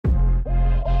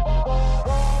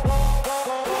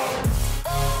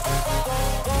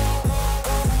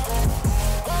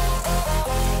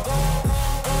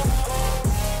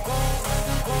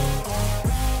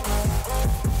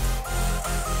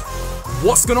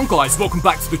What's going on, guys? Welcome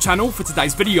back to the channel. For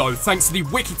today's video, thanks to the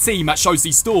wicked team at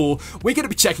Shozy Store, we're going to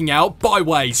be checking out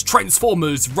Baiwei's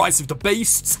Transformers Rise of the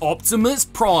Beasts Optimus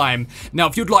Prime. Now,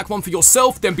 if you'd like one for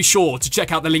yourself, then be sure to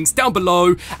check out the links down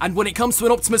below. And when it comes to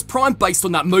an Optimus Prime based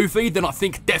on that movie, then I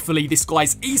think definitely this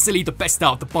guy's easily the best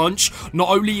out of the bunch. Not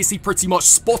only is he pretty much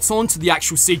spot on to the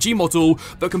actual CG model,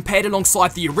 but compared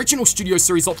alongside the original Studio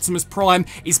Series Optimus Prime,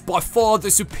 is by far the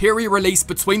superior release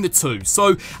between the two.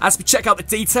 So, as we check out the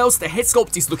details, the head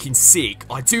sculpt is looking sick.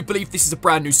 I do believe this is a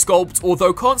brand new sculpt,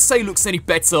 although can't say looks any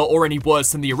better or any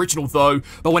worse than the original though.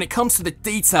 But when it comes to the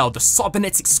detail, the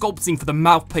cybernetic sculpting for the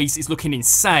mouthpiece is looking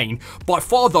insane. By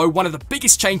far though, one of the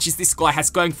biggest changes this guy has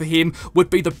going for him would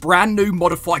be the brand new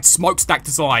modified smokestack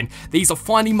design. These are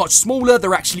finally much smaller,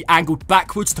 they're actually angled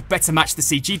backwards to better match the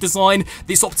CG design.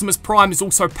 This Optimus Prime is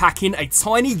also packing a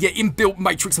tiny yet inbuilt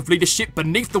matrix of leadership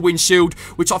beneath the windshield,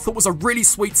 which I thought was a really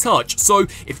sweet touch. So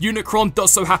if Unicron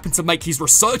does so happen to make his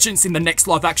resurgence in the next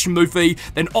live action movie,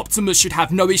 then Optimus should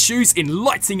have no issues in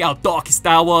lighting our darkest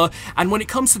hour. And when it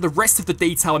comes to the rest of the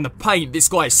detail and the paint, this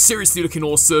guy is seriously looking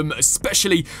awesome,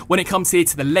 especially when it comes here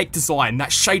to the leg design.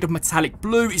 That shade of metallic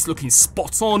blue is looking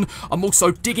spot on. I'm also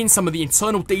digging some of the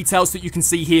internal details that you can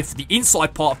see here for the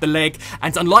inside part of the leg,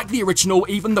 and unlike the original,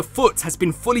 even the foot has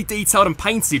been fully detailed and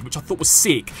painted, which I thought was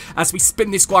sick. As we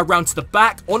spin this guy around to the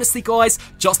back, honestly guys,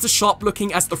 just as sharp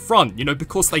looking as the front, you know,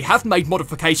 because they have made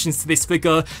modifications to this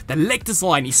figure. The leg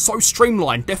design is so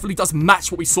streamlined, definitely does match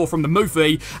what we saw from the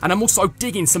movie, and I'm also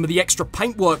digging some of the extra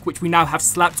paintwork which we now have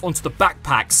slapped onto the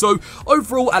backpack. So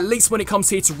overall, at least when it comes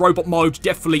here to robot mode,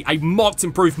 definitely a marked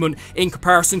improvement in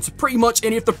comparison to pretty much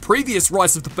any of the previous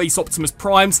Rise of the Beast Optimus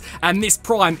Primes, and this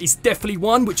Prime is definitely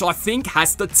one which I think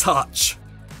has the touch.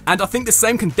 And I think the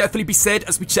same can definitely be said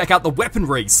as we check out the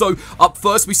weaponry. So up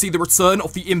first we see the return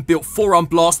of the inbuilt forearm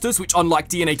blasters, which unlike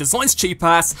DNA Design's cheap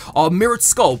ass, are mirrored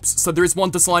sculpts. So there is one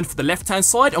designed for the left hand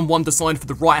side and one designed for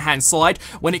the right hand side.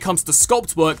 When it comes to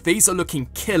sculpt work, these are looking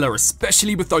killer,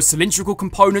 especially with those cylindrical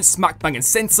components smack bang in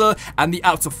center, and the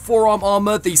outer forearm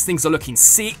armor, these things are looking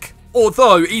sick.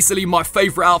 Although, easily my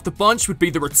favourite out of the bunch would be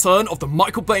the return of the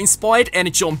Michael Bay inspired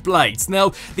Energon blades.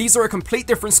 Now, these are a complete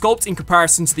different sculpt in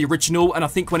comparison to the original, and I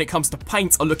think when it comes to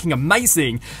paint are looking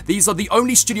amazing. These are the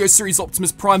only Studio Series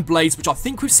Optimus Prime blades which I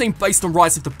think we've seen based on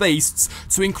Rise of the Beasts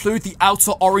to include the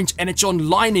outer orange Energon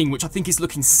lining, which I think is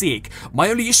looking sick. My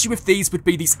only issue with these would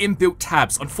be these inbuilt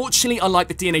tabs. Unfortunately, unlike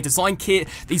the DNA Design kit,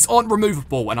 these aren't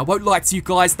removable, and I won't lie to you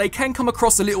guys, they can come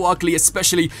across a little ugly,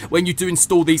 especially when you do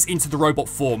install these into the robot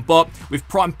form. But with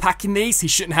Prime packing these, he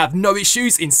shouldn't have no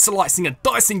issues in slicing and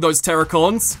dicing those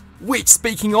Terracons. Which,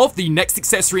 speaking of, the next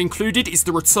accessory included is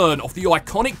the return of the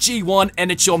iconic G1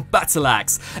 Energon Battle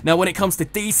Axe. Now, when it comes to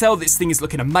detail, this thing is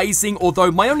looking amazing,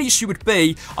 although my only issue would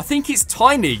be, I think it's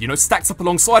tiny, you know, stacked up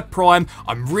alongside Prime.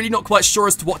 I'm really not quite sure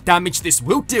as to what damage this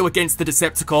will do against the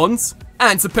Decepticons.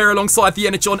 And to pair alongside the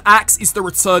Energon Axe is the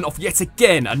return of yet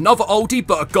again another oldie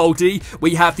but a goldie.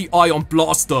 We have the Ion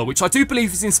Blaster, which I do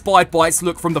believe is inspired by its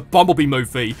look from the Bumblebee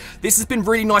movie. This has been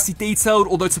really nicely detailed,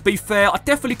 although to be fair, I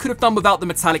definitely could have done without the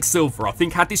metallic silver. I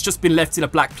think had this just been left in a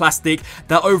black plastic,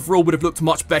 that overall would have looked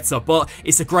much better, but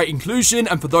it's a great inclusion,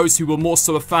 and for those who were more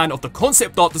so a fan of the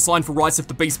concept art design for Rise of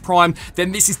the Beast Prime,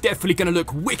 then this is definitely going to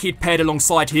look wicked paired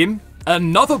alongside him.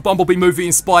 Another Bumblebee movie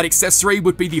inspired accessory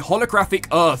would be the holographic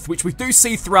Earth, which we do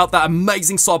see throughout that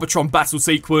amazing Cybertron battle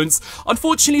sequence.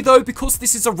 Unfortunately though, because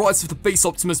this is a Rise of the Beast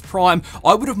Optimus Prime,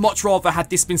 I would have much rather had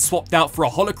this been swapped out for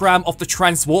a hologram of the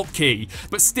Transwarp Key.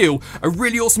 But still, a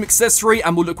really awesome accessory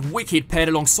and will look wicked paired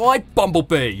alongside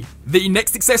Bumblebee. The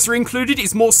next accessory included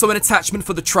is more so an attachment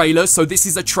for the trailer, so this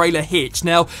is a trailer hitch.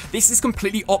 Now, this is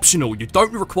completely optional, you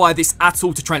don't require this at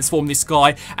all to transform this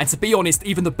guy, and to be honest,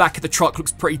 even the back of the truck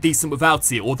looks pretty decent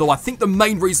without it, although I think the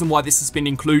main reason why this has been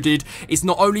included is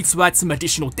not only to add some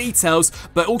additional details,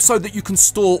 but also that you can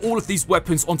store all of these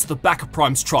weapons onto the back of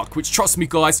Prime's truck, which, trust me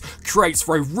guys, creates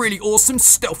for a really awesome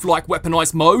stealth-like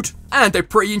weaponized mode. And a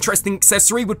pretty interesting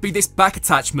accessory would be this back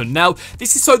attachment. Now,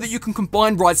 this is so that you can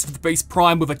combine Rise of the Beast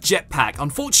Prime with a jetpack.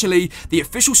 Unfortunately, the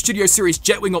official Studio Series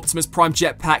Jetwing Optimus Prime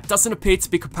jetpack doesn't appear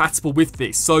to be compatible with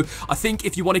this, so I think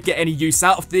if you want to get any use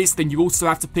out of this, then you also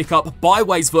have to pick up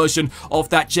Baiwei's version of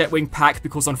that Jetwing pack,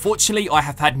 because unfortunately I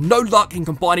have had no luck in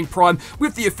combining Prime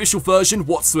with the official version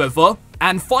whatsoever.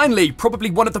 And finally,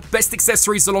 probably one of the best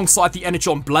accessories alongside the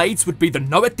Energon blades would be the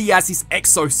Noah Diaz's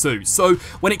EXO Suit. So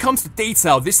when it comes to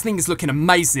detail, this thing is looking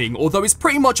amazing, although it's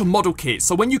pretty much a model kit.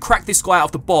 So when you crack this guy out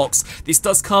of the box, this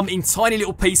does come in tiny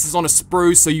little pieces on a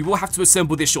sprue, so you will have to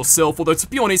assemble this yourself, although to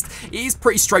be honest, it is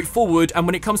pretty straightforward. And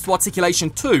when it comes to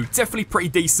articulation too, definitely pretty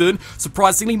decent.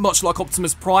 Surprisingly, much like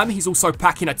Optimus Prime, he's also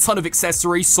packing a ton of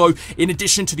accessories. So in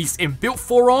addition to these inbuilt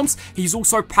forearms, he's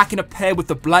also packing a pair with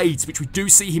the blades, which we do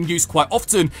see him use quite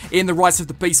often in the Rise of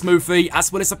the Beast movie,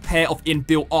 as well as a pair of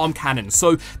inbuilt arm cannons.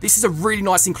 So this is a really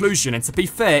nice inclusion, and to be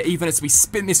fair, even as we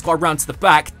spin this guy around to the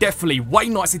back, definitely way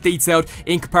nicely detailed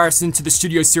in comparison to the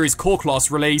Studio Series Core Class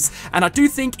release, and I do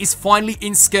think is finally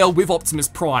in scale with Optimus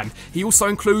Prime. He also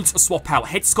includes a swap out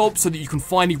head sculpt so that you can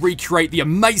finally recreate the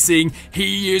amazing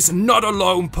 "he is not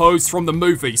alone" pose from the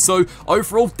movie. So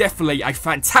overall, definitely a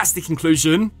fantastic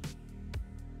inclusion.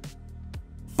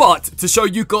 But to show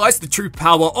you guys the true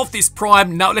power of this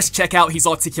Prime, now let's check out his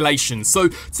articulation. So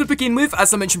to begin with,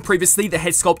 as I mentioned previously, the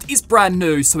head sculpt is brand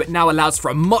new, so it now allows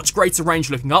for a much greater range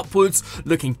looking upwards,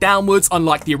 looking downwards.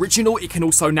 Unlike the original, it can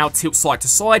also now tilt side to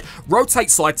side,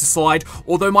 rotate side to side,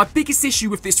 although my biggest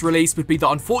issue with this release would be that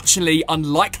unfortunately,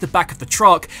 unlike the back of the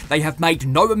truck, they have made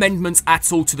no amendments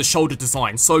at all to the shoulder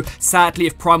design. So sadly,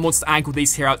 if Prime wants to angle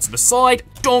these here out to the side,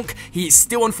 donk, he is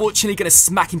still unfortunately going to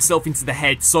smack himself into the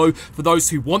head. So for those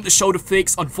who want the shoulder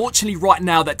fix, unfortunately right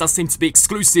now that does seem to be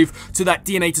exclusive to that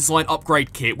DNA design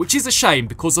upgrade kit, which is a shame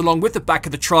because along with the back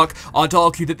of the truck, I'd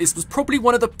argue that this was probably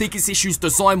one of the biggest issues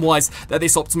design wise that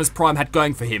this Optimus Prime had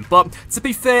going for him. But to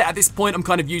be fair, at this point I'm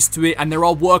kind of used to it, and there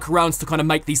are workarounds to kind of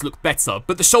make these look better.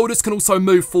 But the shoulders can also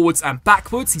move forwards and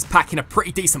backwards. He's packing a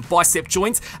pretty decent bicep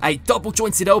joint, a double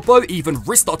jointed elbow, even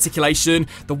wrist articulation.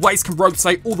 The waist can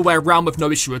rotate all the way around with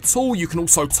no issue at all. You can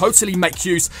also totally make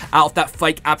use out of that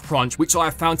fake ab crunch, which I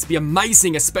have found to be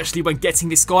amazing, especially when getting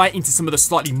this guy into some of the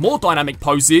slightly more dynamic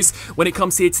poses. When it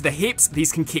comes here to the hips,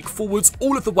 these can kick forwards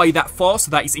all of the way that far,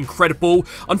 so that is incredible.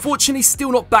 Unfortunately,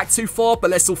 still not back too far, but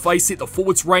let's all face it, the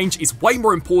forwards range is way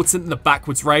more important than the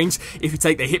backwards range. If you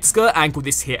take the hip skirt, angle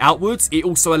this here outwards, it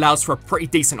also allows for a pretty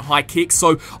decent high kick,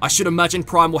 so I should imagine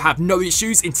Prime will have no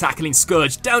issues in tackling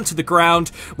Scourge down to the ground.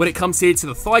 When it comes here to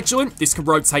the thigh joint, this can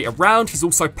rotate around. He's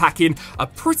also packing a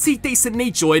pretty decent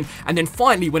knee joint, and then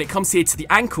finally when it comes here to the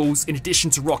ankles, in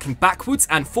addition to rocking backwards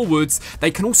and forwards,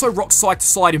 they can also rock side to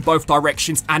side in both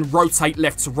directions and rotate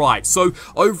left to right. So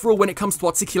overall, when it comes to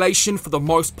articulation, for the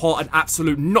most part an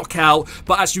absolute knockout.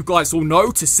 But as you guys all know,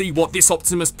 to see what this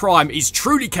Optimus Prime is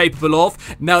truly capable of,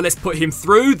 now let's put him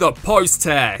through the pose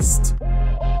test.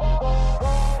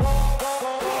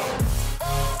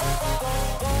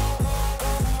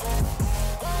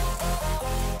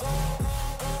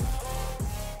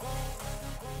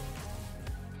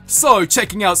 So,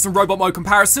 checking out some robot mode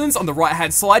comparisons, on the right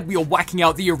hand side we are whacking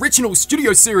out the original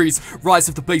Studio Series Rise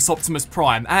of the Beast Optimus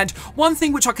Prime, and one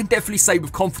thing which I can definitely say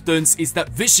with confidence is that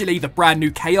visually the brand new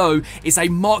KO is a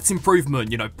marked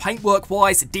improvement. You know, paintwork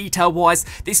wise, detail wise,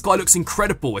 this guy looks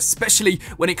incredible, especially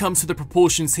when it comes to the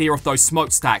proportions here of those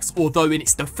smokestacks, although in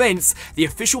its defense, the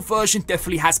official version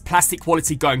definitely has plastic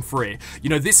quality going for it. You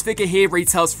know, this figure here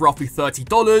retails for roughly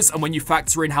 $30, and when you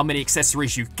factor in how many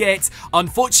accessories you get,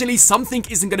 unfortunately something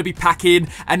isn't going to be packing,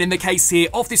 and in the case here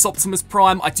of this Optimus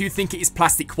Prime, I do think it is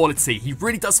plastic quality. He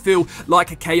really does feel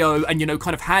like a KO, and you know,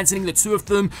 kind of handling the two of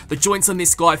them, the joints on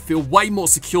this guy feel way more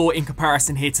secure in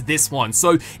comparison here to this one.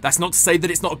 So that's not to say that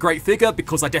it's not a great figure,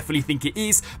 because I definitely think it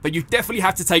is, but you definitely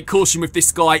have to take caution with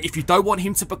this guy if you don't want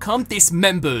him to become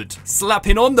dismembered.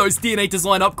 Slapping on those DNA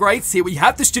design upgrades, here we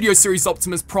have the Studio Series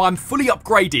Optimus Prime fully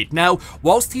upgraded. Now,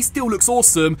 whilst he still looks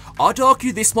awesome, I'd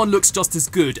argue this one looks just as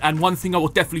good, and one thing I will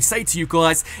definitely say to you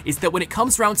guys is that when it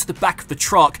comes around to the back of the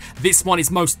truck, this one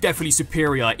is most definitely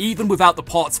superior, even without the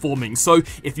parts forming. So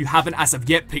if you haven't as of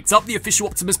yet picked up the official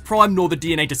Optimus Prime nor the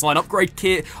DNA design upgrade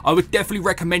kit, I would definitely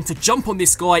recommend to jump on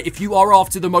this guy if you are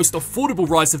after the most affordable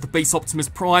Rise of the Beast Optimus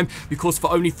Prime, because for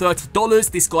only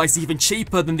 $30, this guy's even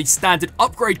cheaper than the standard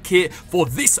upgrade kit for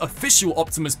this official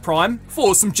Optimus Prime.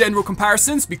 For some general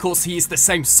comparisons, because he is the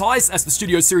same size as the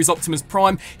Studio Series Optimus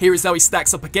Prime, here is how he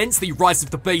stacks up against the Rise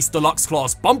of the Beast Deluxe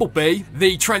Class Bumblebee,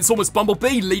 the Transformers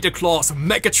Bumblebee Leader Class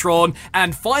Megatron,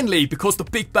 and finally, because the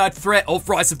big bad threat of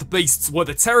Rise of the Beasts were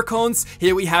the Terracons,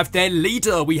 here we have their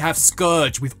leader, we have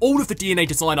Scourge, with all of the DNA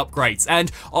design upgrades.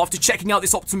 And after checking out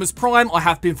this Optimus Prime, I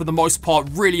have been for the most part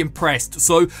really impressed,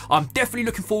 so I'm definitely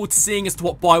looking forward to seeing as to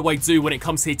what Baiwei do when it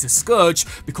comes here to Scourge,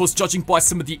 because judging by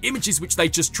some of the images which they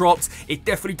just dropped, it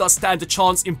definitely does stand a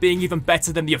chance in being even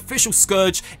better than the official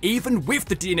Scourge, even with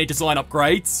the DNA design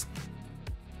upgrades.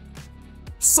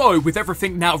 So, with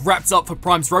everything now wrapped up for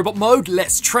Prime's robot mode,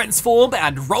 let's transform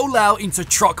and roll out into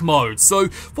truck mode. So,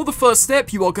 for the first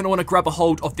step, you are going to want to grab a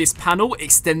hold of this panel,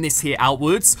 extend this here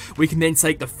outwards. We can then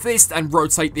take the fist and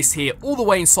rotate this here all the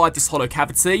way inside this hollow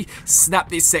cavity, snap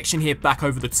this section here back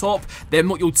over the top. Then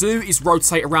what you'll do is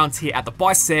rotate around here at the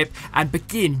bicep and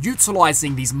begin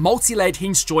utilizing these multi-layered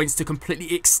hinge joints to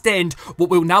completely extend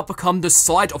what will now become the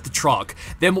side of the truck.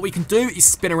 Then what we can do is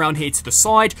spin around here to the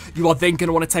side. You are then going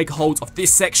to want to take a hold of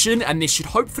this section, and this should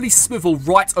hopefully swivel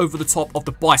right over the top of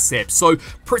the bicep. So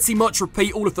pretty much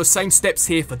repeat all of the same steps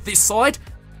here for this side.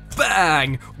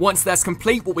 Bang! Once that's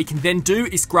complete, what we can then do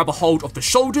is grab a hold of the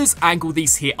shoulders, angle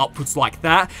these here upwards like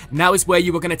that. Now is where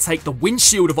you are going to take the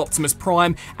windshield of Optimus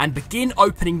Prime and begin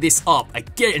opening this up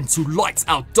again to light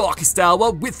our darkest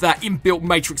hour with that inbuilt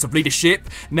matrix of leadership.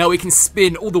 Now we can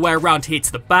spin all the way around here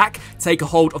to the back, take a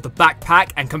hold of the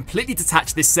backpack and completely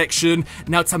detach this section.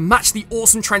 Now to match the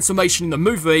awesome transformation in the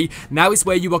movie, now is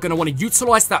where you are going to want to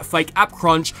utilize that fake ab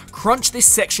crunch this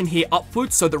section here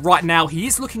upwards so that right now he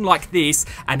is looking like this,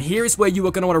 and here is where you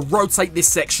are going to want to rotate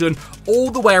this section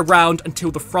all the way around until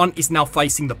the front is now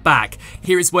facing the back.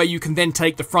 Here is where you can then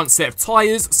take the front set of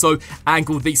tires, so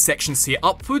angle these sections here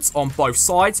upwards on both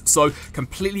sides, so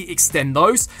completely extend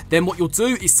those. Then what you'll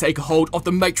do is take a hold of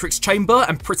the matrix chamber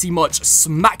and pretty much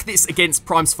smack this against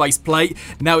Prime's faceplate.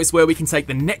 Now is where we can take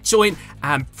the neck joint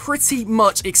and pretty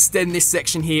much extend this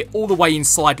section here all the way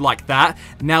inside like that.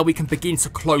 Now we can begin to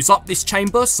close up this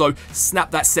chamber, so snap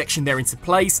that section there into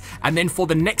place. And then for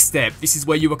the next step, this is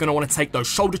where you are going to want to take those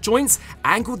shoulder joints,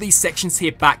 angle these sections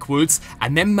here backwards,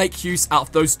 and then make use out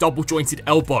of those double jointed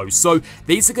elbows. So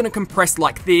these are going to compress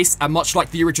like this, and much like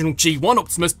the original G1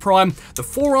 Optimus Prime, the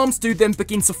forearms do then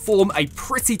begin to form a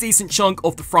pretty decent chunk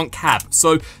of the front cab.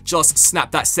 So just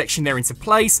snap that section there into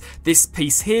place. This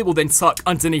piece here will then tuck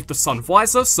underneath the sun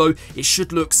visor, so it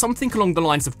should look something along the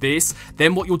lines of this.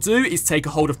 Then what you'll do is take a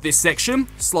hold of this section,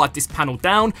 slide this panel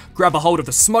down, grab a hold of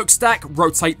the smokestack,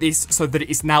 rotate this so that it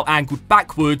is now angled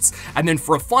backwards, and then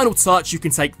for a final touch you can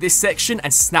take this section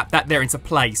and snap that there into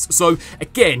place. So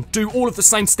again, do all of the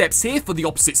same steps here for the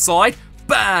opposite side.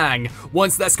 Bang!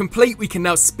 Once that's complete, we can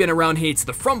now spin around here to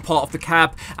the front part of the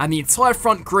cab, and the entire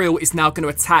front grille is now going to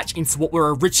attach into what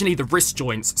were originally the wrist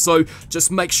joints. So just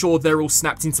make sure they're all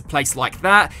snapped into place like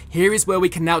that. Here is where we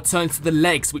can now turn to the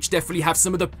legs, which definitely have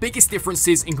some of the biggest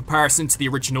differences in comparison to the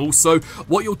original. So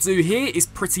what you'll do here is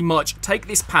pretty much take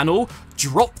this panel,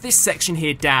 drop this section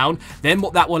here down. Then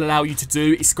what that will allow you to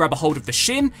do is grab a hold of the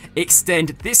shim, extend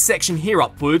this section here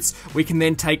upwards. We can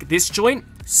then take this joint,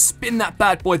 spin that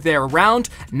bad boy there around.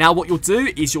 Now what you'll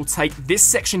do is you'll take this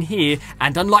section here,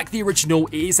 and unlike the original,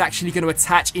 it is actually going to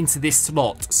attach into this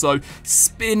slot. So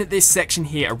spin this section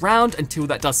here around until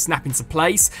that does snap into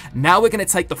place. Now we're going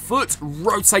to take the foot,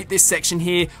 rotate this section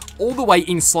here all the way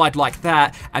inside like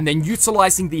that, and then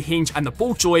utilizing the hinge and the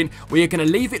ball joint, we are going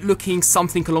to leave it looking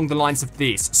something along the lines of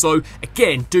this. So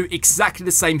again, do exactly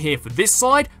the same here for this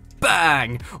side.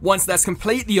 Bang! Once that's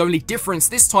complete, the only difference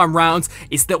this time round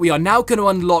is that we are now going to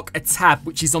unlock a tab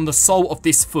which is on the sole of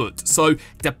this foot. So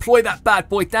deploy that bad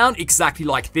boy down exactly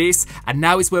like this, and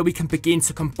now is where we can begin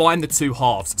to combine the two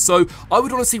halves. So I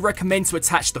would honestly recommend to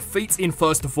attach the feet in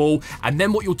first of all, and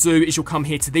then what you'll do is you'll come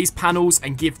here to these panels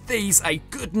and give these a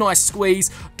good nice squeeze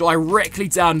directly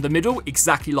down the middle,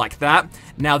 exactly like that.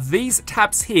 Now these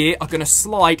tabs here are going to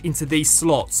slide into these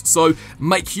slots, so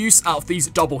make use out of these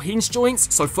double hinge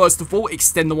joints. So first of all,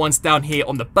 extend the ones down here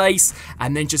on the base,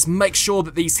 and then just make sure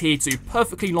that these here do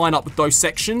perfectly line up with those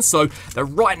sections, so that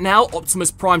right now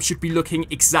Optimus Prime should be looking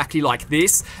exactly like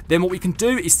this. Then what we can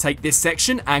do is take this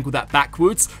section, angle that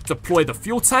backwards, deploy the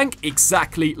fuel tank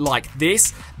exactly like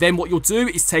this. Then what you'll do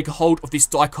is take a hold of this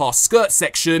die-cast skirt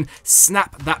section,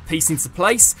 snap that piece into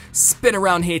place, spin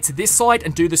around here to this side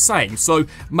and do the same. So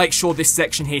make sure this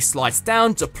section here slides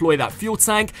down, deploy that fuel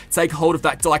tank, take a hold of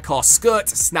that die-cast skirt,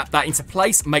 snap that into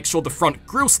place, make sure the front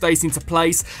grille stays into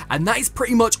place, and that is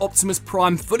pretty much Optimus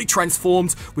Prime fully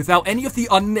transformed without any of the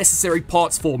unnecessary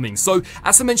parts forming. So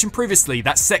as I mentioned previously,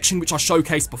 that section which I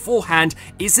showcased beforehand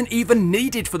isn't even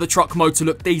needed for the truck mode to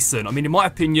look decent. I mean, in my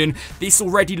opinion, this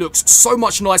already looks so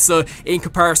much nicer in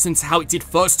comparison to how it did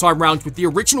first time round with the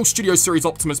original Studio Series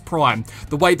Optimus Prime.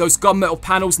 The way those gunmetal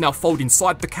panels now fold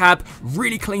inside the cab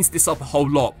really cleans this up a whole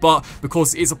lot, but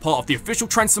because it is a part of the official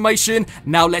transformation,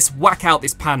 now let's whack out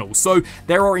this panel. So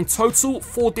there are in total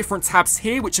 4 different tabs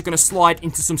here which are going to slide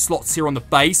into some slots here on the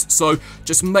base, so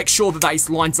just make sure that that is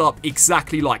lined up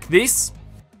exactly like this.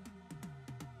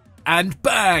 And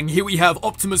bang, here we have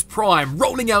Optimus Prime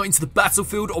rolling out into the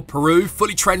battlefield of Peru,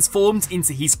 fully transformed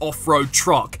into his off-road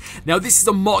truck. Now this is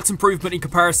a marked improvement in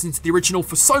comparison to the original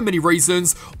for so many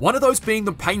reasons, one of those being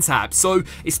the paint app. So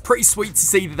it's pretty sweet to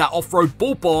see that that off-road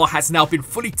bull bar has now been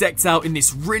fully decked out in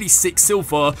this really sick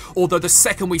silver, although the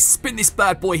second we spin this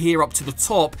bad boy here up to the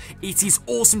top, it is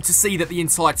awesome to see that the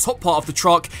entire top part of the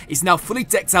truck is now fully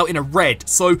decked out in a red.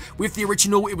 So with the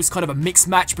original it was kind of a mixed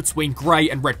match between grey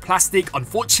and red plastic.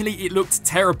 Unfortunately it looked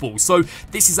terrible, so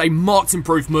this is a marked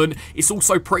improvement. It's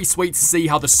also pretty sweet to see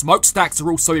how the smokestacks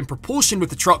are also in proportion with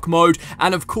the truck mode,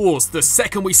 and of course the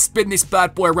second we spin this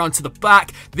bad boy around to the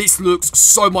back, this looks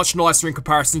so much nicer in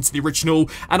comparison to the original,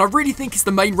 and I really think it's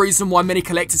the main reason why many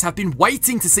collectors have been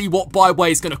waiting to see what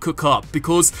Baiwei is going to cook up,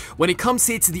 because when it comes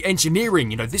here to the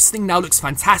engineering, you know, this thing now looks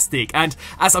fantastic, and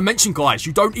as I mentioned guys,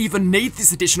 you don't even need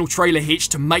this additional trailer hitch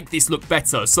to make this look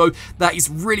better, so that is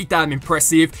really damn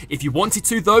impressive. If you wanted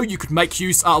to though, you could make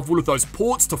use out of all of those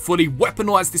ports to fully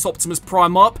weaponize this Optimus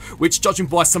Prime up, which judging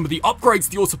by some of the upgrades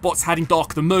the Autobots had in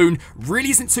Dark of the Moon really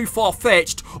isn't too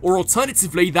far-fetched, or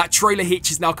alternatively that trailer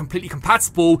hitch is now completely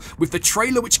compatible with the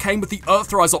trailer which came with the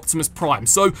Earthrise Optimus Prime,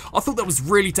 so I thought that was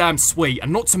really damn sweet,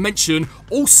 and not to mention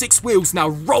all 6 wheels now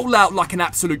roll out like an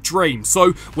absolute dream.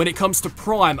 So when it comes to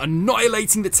Prime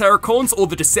annihilating the Terracons or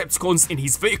the Decepticons in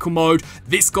his vehicle mode,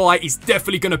 this guy is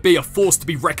definitely going to be a force to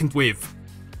be reckoned with.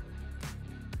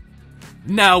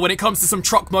 Now, when it comes to some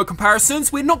truck mode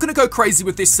comparisons, we're not going to go crazy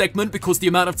with this segment because the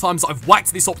amount of times I've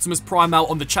whacked this Optimus Prime out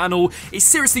on the channel is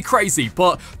seriously crazy,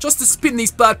 but just to spin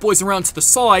these bad boys around to the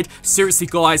side, seriously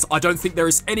guys, I don't think there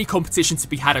is any competition to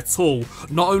be had at all.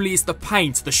 Not only is the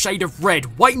paint, the shade of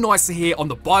red, way nicer here on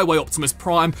the Baiwei Optimus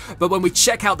Prime, but when we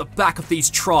check out the back of these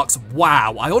trucks,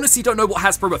 wow, I honestly don't know what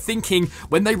Hasbro were thinking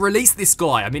when they released this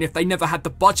guy. I mean, if they never had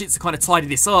the budget to kind of tidy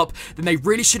this up, then they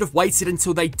really should have waited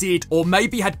until they did, or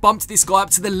maybe had bumped this guy up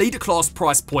to the leader class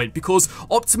price point, because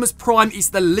Optimus Prime is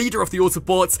the leader of the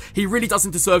Autobots. He really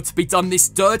doesn't deserve to be done this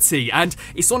dirty, and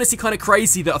it's honestly kind of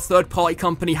crazy that a third-party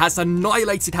company has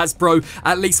annihilated Hasbro,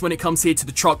 at least when it comes here to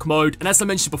the truck mode. And as I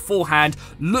mentioned beforehand,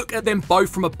 look at them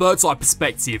both from a bird's eye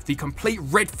perspective. The complete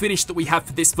red finish that we have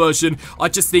for this version, I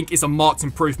just think is a marked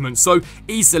improvement. So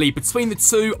easily between the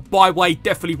two, Baiwei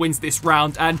definitely wins this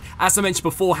round. And as I mentioned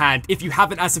beforehand, if you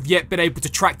haven't as of yet been able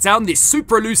to track down this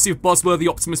super elusive buzzworthy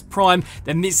Optimus Prime,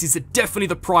 then this is definitely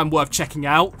the Prime worth checking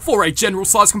out. For a general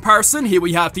size comparison, here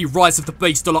we have the Rise of the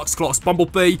Beast Deluxe Class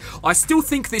Bumblebee. I still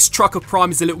think this truck of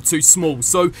Prime is a little too small,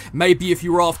 so maybe if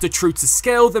you're after true to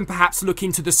scale, then perhaps look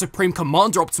into the Supreme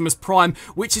Commander Optimus Prime,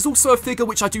 which is also a figure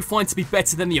which I do find to be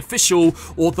better than the official,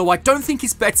 although I don't think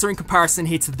it's better in comparison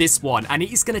here to this one, and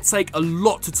it is going to take a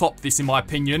lot to top this in my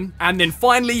opinion. And then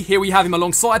finally, here we have him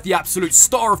alongside the absolute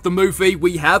star of the movie.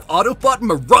 We have Autobot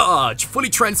Mirage,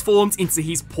 fully transformed into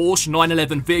his Porsche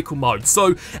 911 vehicle mode.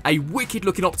 So a wicked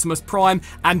looking Optimus Prime,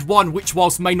 and one which,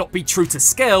 whilst may not be true to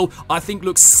scale, I think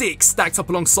looks sick stacked up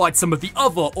alongside some of the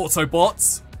other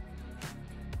Autobots.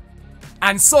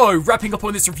 And so, wrapping up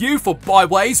on this review for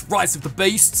Baiwei's Rise of the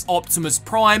Beasts Optimus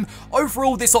Prime,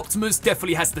 overall this Optimus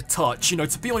definitely has the touch. You know,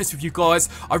 to be honest with you guys,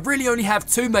 I really only have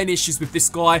 2 main issues with this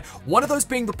guy, one of those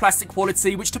being the plastic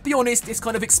quality, which to be honest is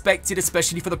kind of expected,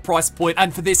 especially for the price point,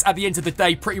 and for this at the end of the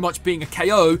day pretty much being a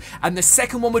KO, and the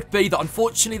second one would be that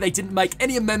unfortunately they didn't make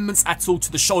any amendments at all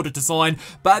to the shoulder design,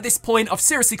 but at this point I've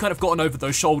seriously kind of gotten over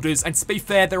those shoulders, and to be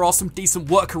fair, there are some decent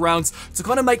workarounds to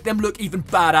kind of make them look even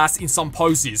badass in some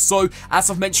poses. So as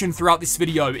I've mentioned throughout this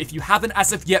video, if you haven't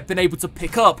as of yet been able to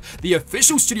pick up the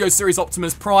official Studio Series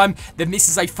Optimus Prime, then this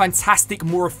is a fantastic,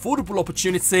 more affordable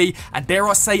opportunity, and dare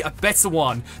I say, a better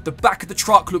one. The back of the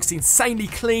truck looks insanely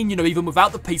clean, you know, even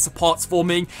without the piece of parts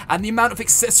forming, and the amount of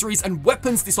accessories and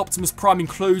weapons this Optimus Prime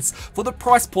includes for the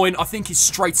price point I think is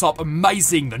straight up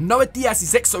amazing. The Noah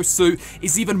Diaz's EXO Suit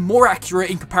is even more accurate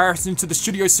in comparison to the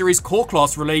Studio Series Core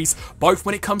Class release, both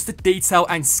when it comes to detail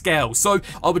and scale. So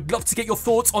I would love to get your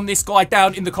thoughts on this guy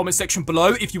down in the comment section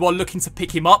below. If you are looking to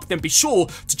pick him up, then be sure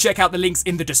to check out the links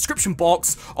in the description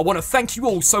box. I want to thank you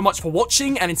all so much for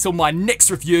watching, and until my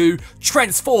next review,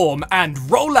 transform and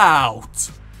roll out!